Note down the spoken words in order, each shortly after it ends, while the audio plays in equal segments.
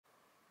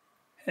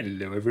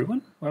Hello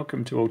everyone,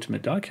 welcome to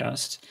Ultimate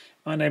Diecast.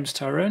 My name's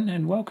Tyrone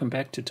and welcome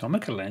back to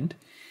Tomica Land.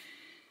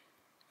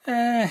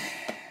 I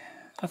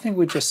think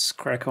we'll just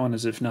crack on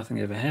as if nothing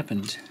ever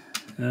happened.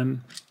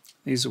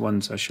 These are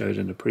ones I showed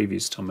in a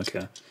previous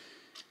Tomica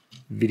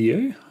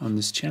video on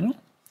this channel.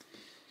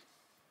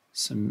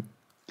 Some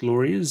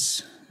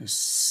Glorias, a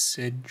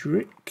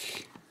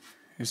Cedric,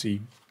 as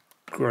he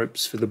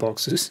gropes for the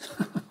boxes.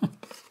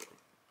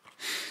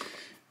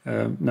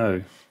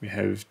 No, we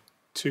have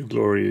two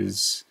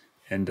Glorias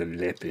and a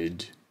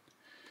leopard.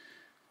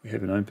 We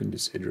haven't opened a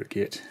Cedric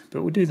yet,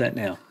 but we'll do that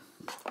now.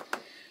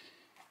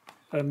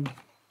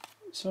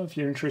 So if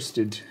you're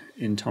interested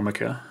in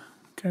Tomica,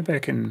 go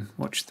back and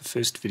watch the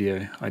first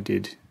video I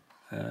did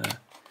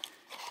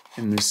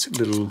in this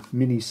little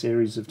mini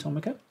series of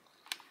Tomica.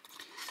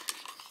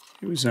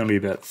 It was only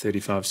about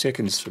 35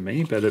 seconds for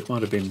me, but it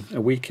might have been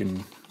a week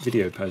in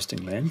video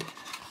posting land,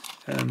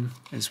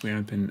 as we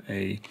open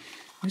a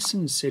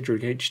Nissan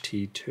Cedric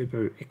HT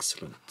Turbo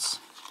Excellence.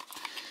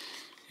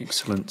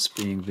 Excellence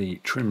being the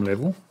trim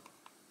level.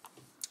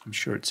 I'm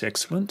sure it's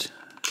excellent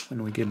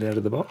when we get it out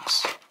of the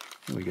box.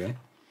 Here we go.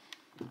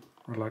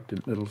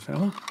 Reluctant little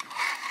fella.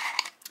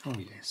 Oh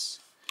yes.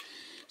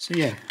 So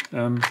yeah,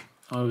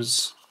 I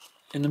was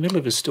in the middle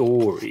of a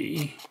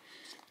story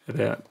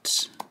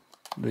about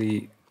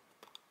the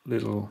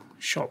little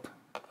shop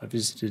I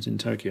visited in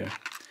Tokyo.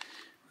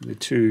 The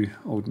two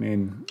old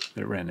men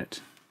that ran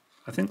it.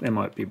 I think they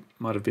might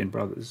have been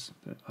brothers,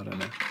 but I don't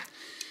know.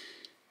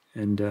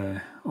 And,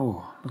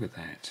 oh, look at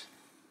that.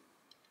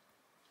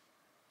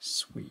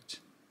 Sweet.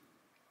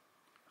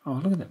 Oh,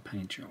 look at that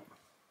paint job.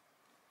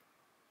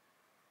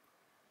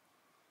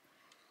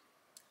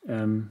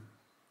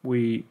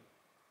 We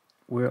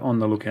were on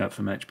the lookout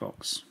for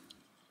Matchbox,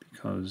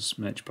 because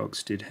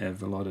Matchbox did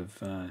have a lot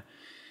of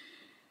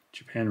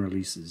Japan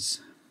releases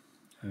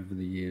over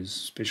the years,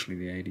 especially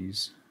the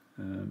 80s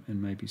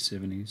and maybe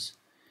 70s.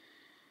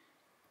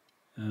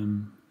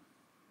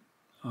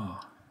 Oh,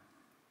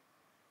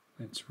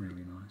 that's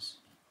really nice.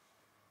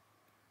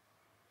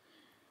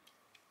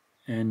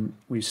 And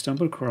we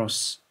stumbled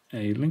across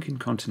a Lincoln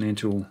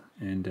Continental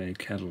and a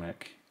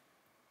Cadillac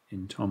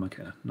in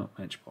Tomica, not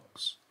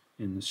Matchbox,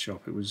 in this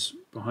shop. It was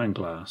behind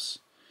glass,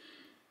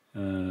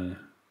 and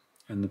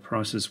the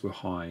prices were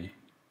high.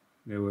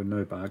 There were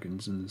no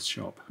bargains in this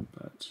shop,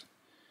 but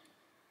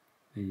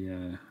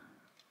the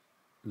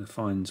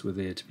finds were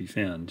there to be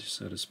found,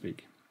 so to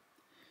speak.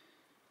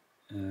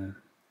 And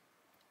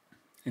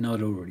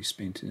I'd already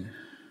spent a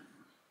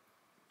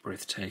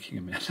breathtaking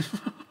amount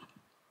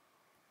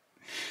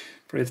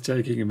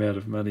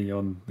of money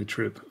on the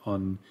trip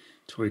on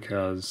toy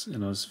cars,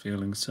 and I was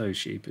feeling so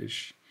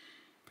sheepish.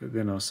 But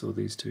then I saw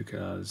these two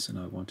cars and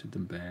I wanted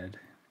them bad.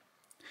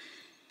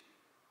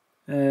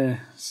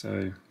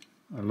 So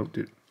I looked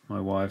at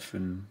my wife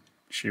and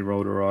she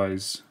rolled her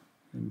eyes,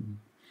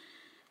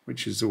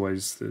 which is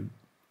always the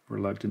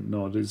reluctant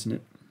nod, isn't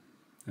it?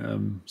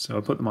 So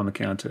I put them on the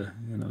counter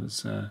and I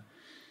was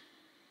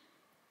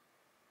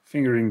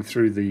fingering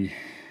through the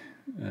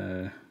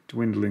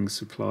dwindling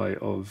supply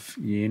of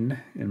yen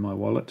in my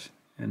wallet,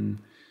 and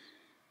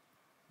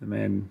the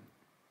man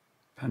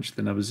punched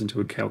the numbers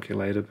into a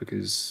calculator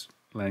because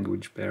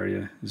language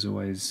barrier is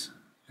always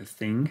a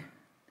thing.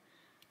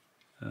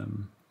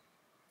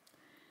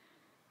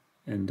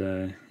 And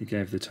he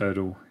gave the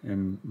total,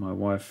 and my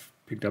wife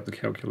picked up the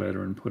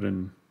calculator and put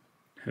in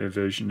her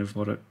version of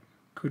what it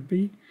could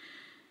be,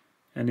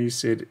 and he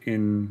said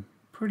in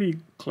pretty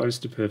close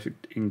to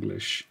perfect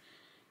English,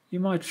 "You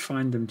might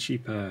find them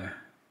cheaper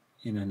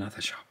in another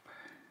shop."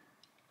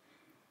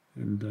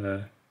 And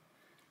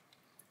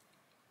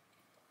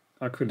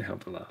I couldn't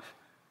help but laugh.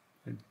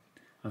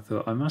 I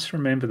thought, I must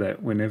remember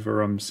that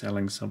whenever I'm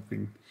selling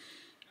something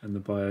and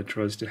the buyer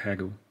tries to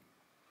haggle.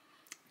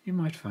 You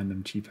might find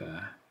them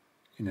cheaper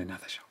in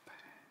another shop.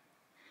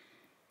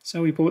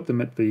 So we bought them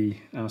at the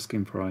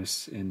asking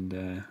price,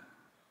 and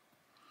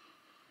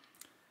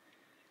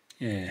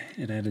yeah,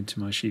 it added to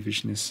my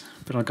sheepishness,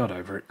 but I got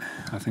over it.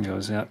 I think I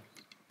was out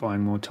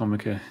buying more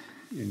Tomica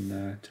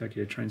in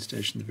Tokyo train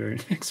station the very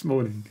next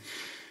morning.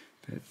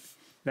 But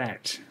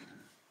that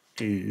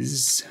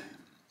is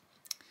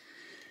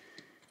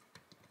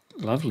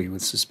lovely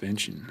with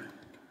suspension.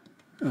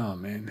 Oh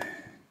man,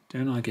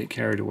 don't I get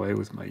carried away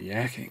with my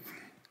yakking.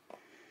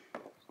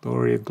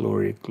 Gloria,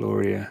 Gloria,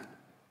 Gloria.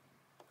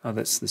 Oh,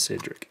 that's the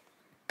Cedric.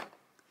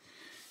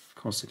 Of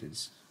course it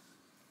is.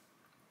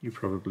 You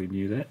probably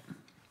knew that.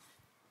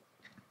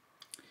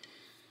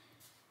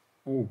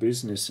 All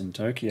business in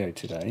Tokyo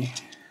today.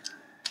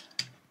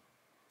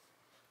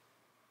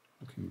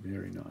 Looking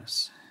very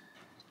nice.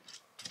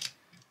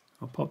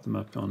 I'll pop them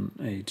up on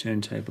a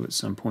turntable at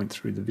some point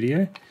through the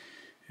video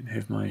and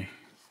have my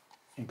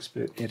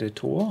expert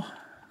editor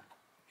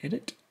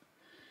edit.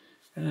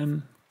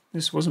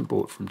 This wasn't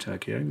bought from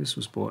Tokyo, this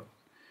was bought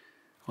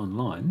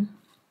online.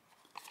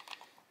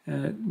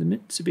 The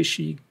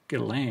Mitsubishi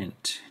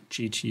Galant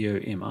GTO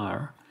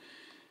MR.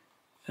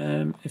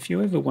 If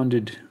you ever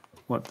wondered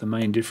what the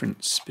main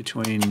difference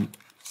between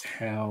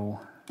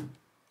how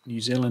New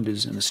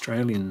Zealanders and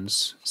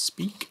Australians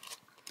speak.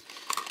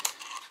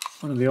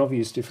 One of the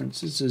obvious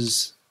differences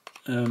is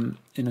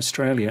in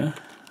Australia,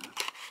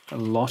 a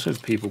lot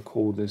of people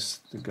call this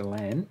the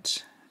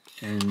Galant,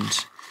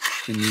 and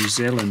in New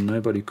Zealand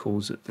nobody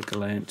calls it the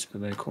Galant,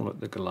 but they call it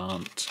the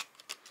Galant.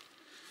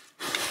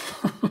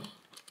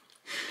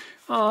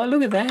 Oh,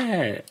 look at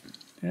that!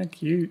 How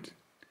cute!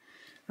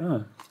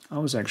 Oh, I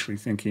was actually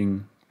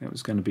thinking that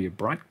was going to be a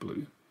bright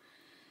blue,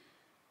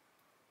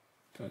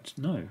 but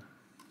no.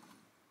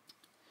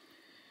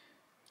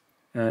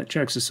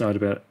 Jokes aside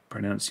about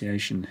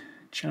pronunciation,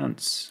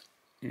 chance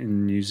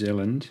in New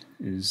Zealand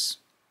is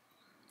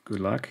good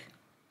luck,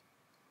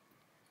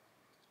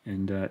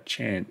 and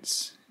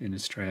chance in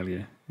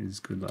Australia is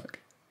good luck,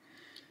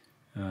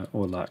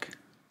 or luck.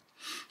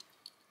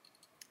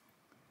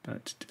 But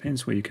it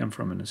depends where you come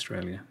from in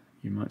Australia.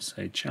 You might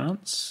say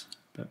chance,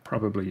 but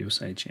probably you'll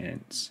say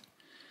chance.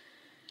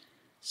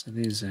 So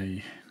there's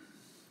a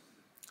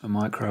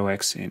micro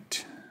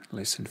accent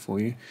lesson for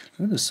you.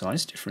 Look at the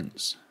size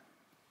difference.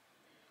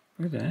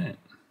 Look at that.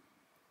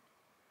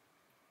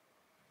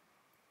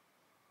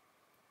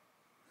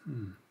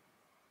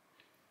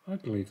 I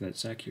believe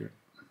that's accurate.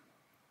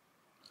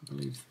 I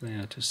believe they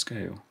are to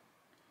scale.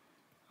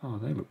 Oh,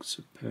 they look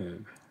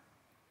superb.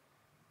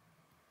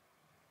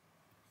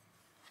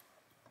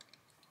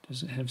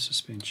 Does it have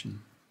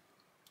suspension?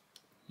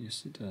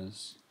 Yes, it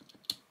does.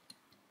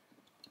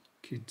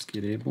 Kids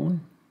get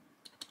airborne.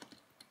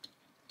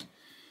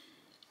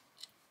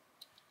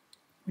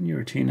 When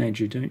you're a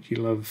teenager, don't you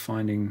love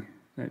finding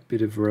that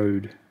bit of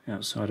road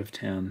outside of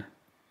town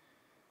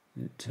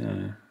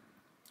that,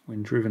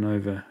 when driven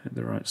over at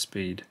the right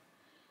speed,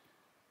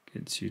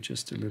 gets you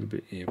just a little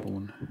bit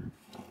airborne?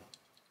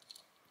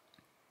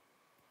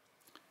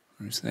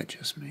 Or is that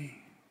just me?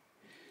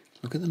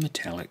 Look at the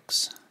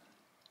metallics.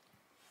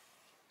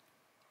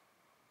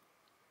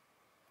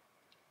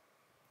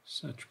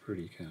 Such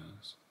pretty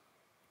cars.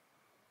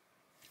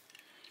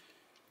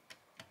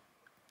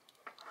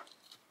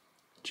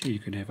 Gee, you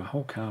could have a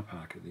whole car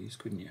park of these,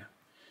 couldn't you?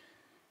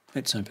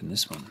 Let's open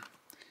this one.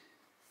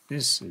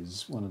 This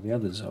is one of the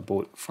others I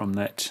bought from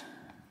that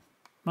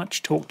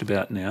much talked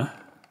about now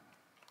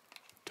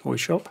toy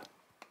shop.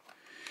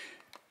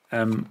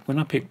 When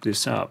I picked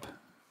this up,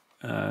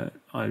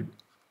 I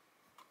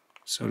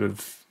sort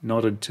of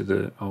nodded to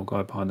the old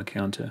guy behind the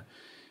counter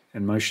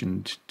and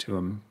motioned to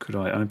him, could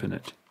I open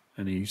it?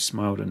 And he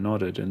smiled and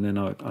nodded, and then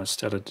I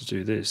started to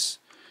do this,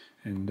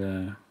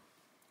 and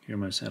he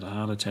almost had a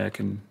heart attack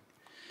and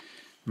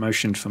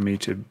motioned for me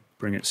to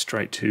bring it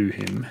straight to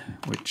him,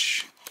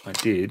 which I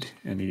did,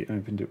 and he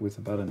opened it with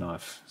a butter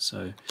knife.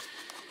 So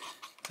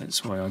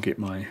that's why I get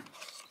my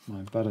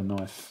butter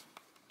knife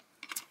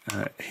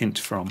hint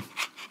from.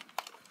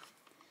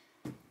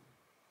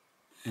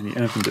 And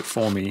he opened it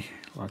for me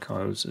like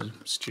I was a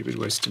stupid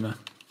Westerner.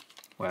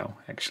 Well,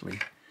 actually,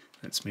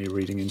 that's me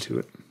reading into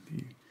it. He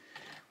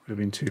would have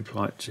been too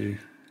polite to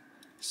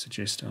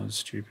suggest I was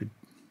stupid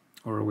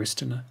or a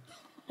Westerner.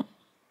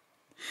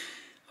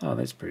 Oh,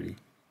 that's pretty.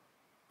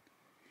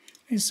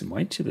 There's some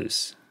weight to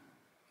this.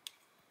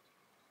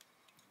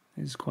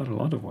 There's quite a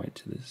lot of weight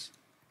to this.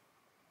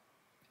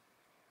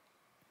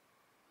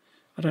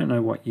 I don't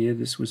know what year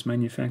this was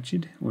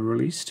manufactured or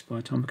released by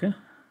Tomica.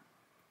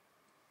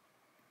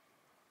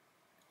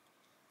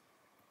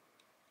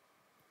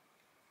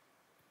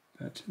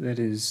 But that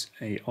is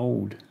a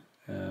old,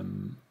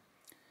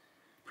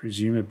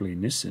 presumably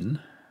Nissan.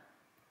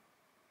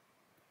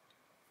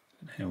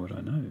 But how would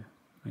I know?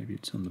 Maybe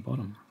it's on the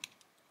bottom.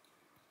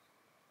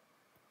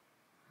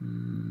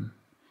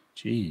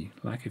 Gee,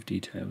 lack of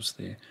details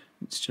there.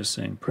 It's just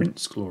saying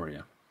Prince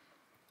Gloria.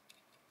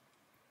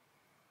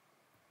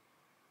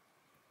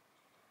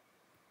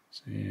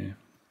 So yeah,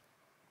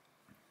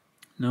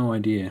 no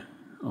idea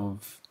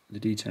of the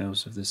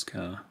details of this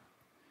car.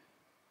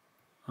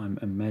 I'm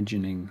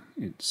imagining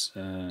it's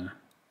a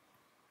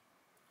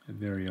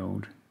very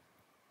old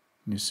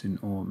Nissan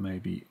or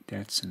maybe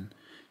Datsun.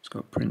 It's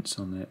got Prince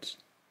on that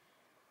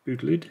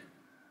boot lid.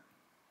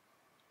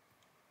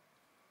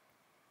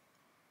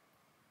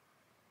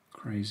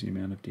 Crazy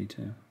amount of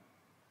detail.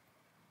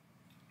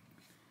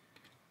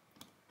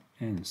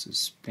 And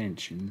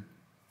suspension.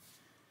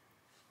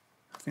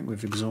 I think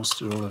we've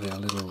exhausted all of our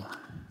little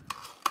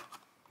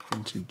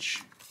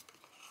vintage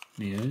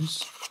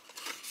Neos.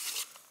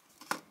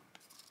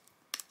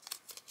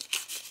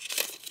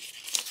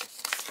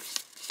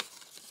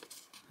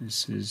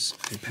 This is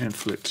a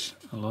pamphlet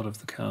a lot of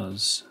the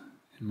cars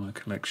in my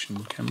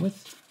collection come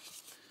with.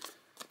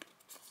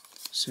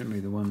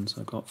 Certainly the ones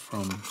I got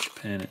from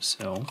Japan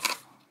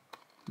itself,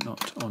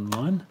 not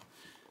online,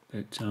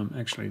 but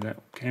actually that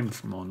came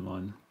from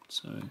online,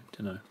 so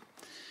don't know.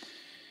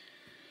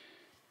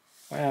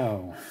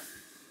 Wow.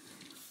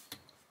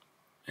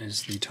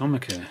 As the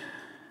Tomica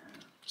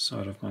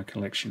side of my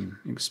collection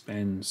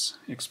expands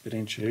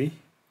exponentially,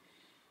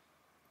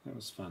 that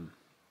was fun.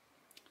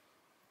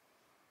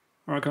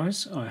 Alright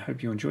guys, I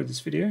hope you enjoyed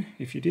this video.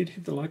 If you did,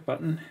 hit the like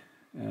button,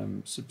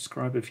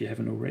 subscribe if you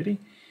haven't already,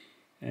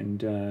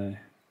 and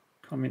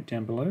comment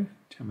down below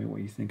Tell me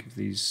what you think of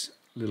these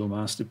little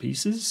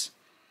masterpieces.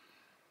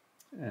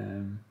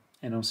 And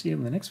I'll see you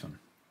in the next one.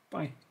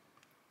 Bye.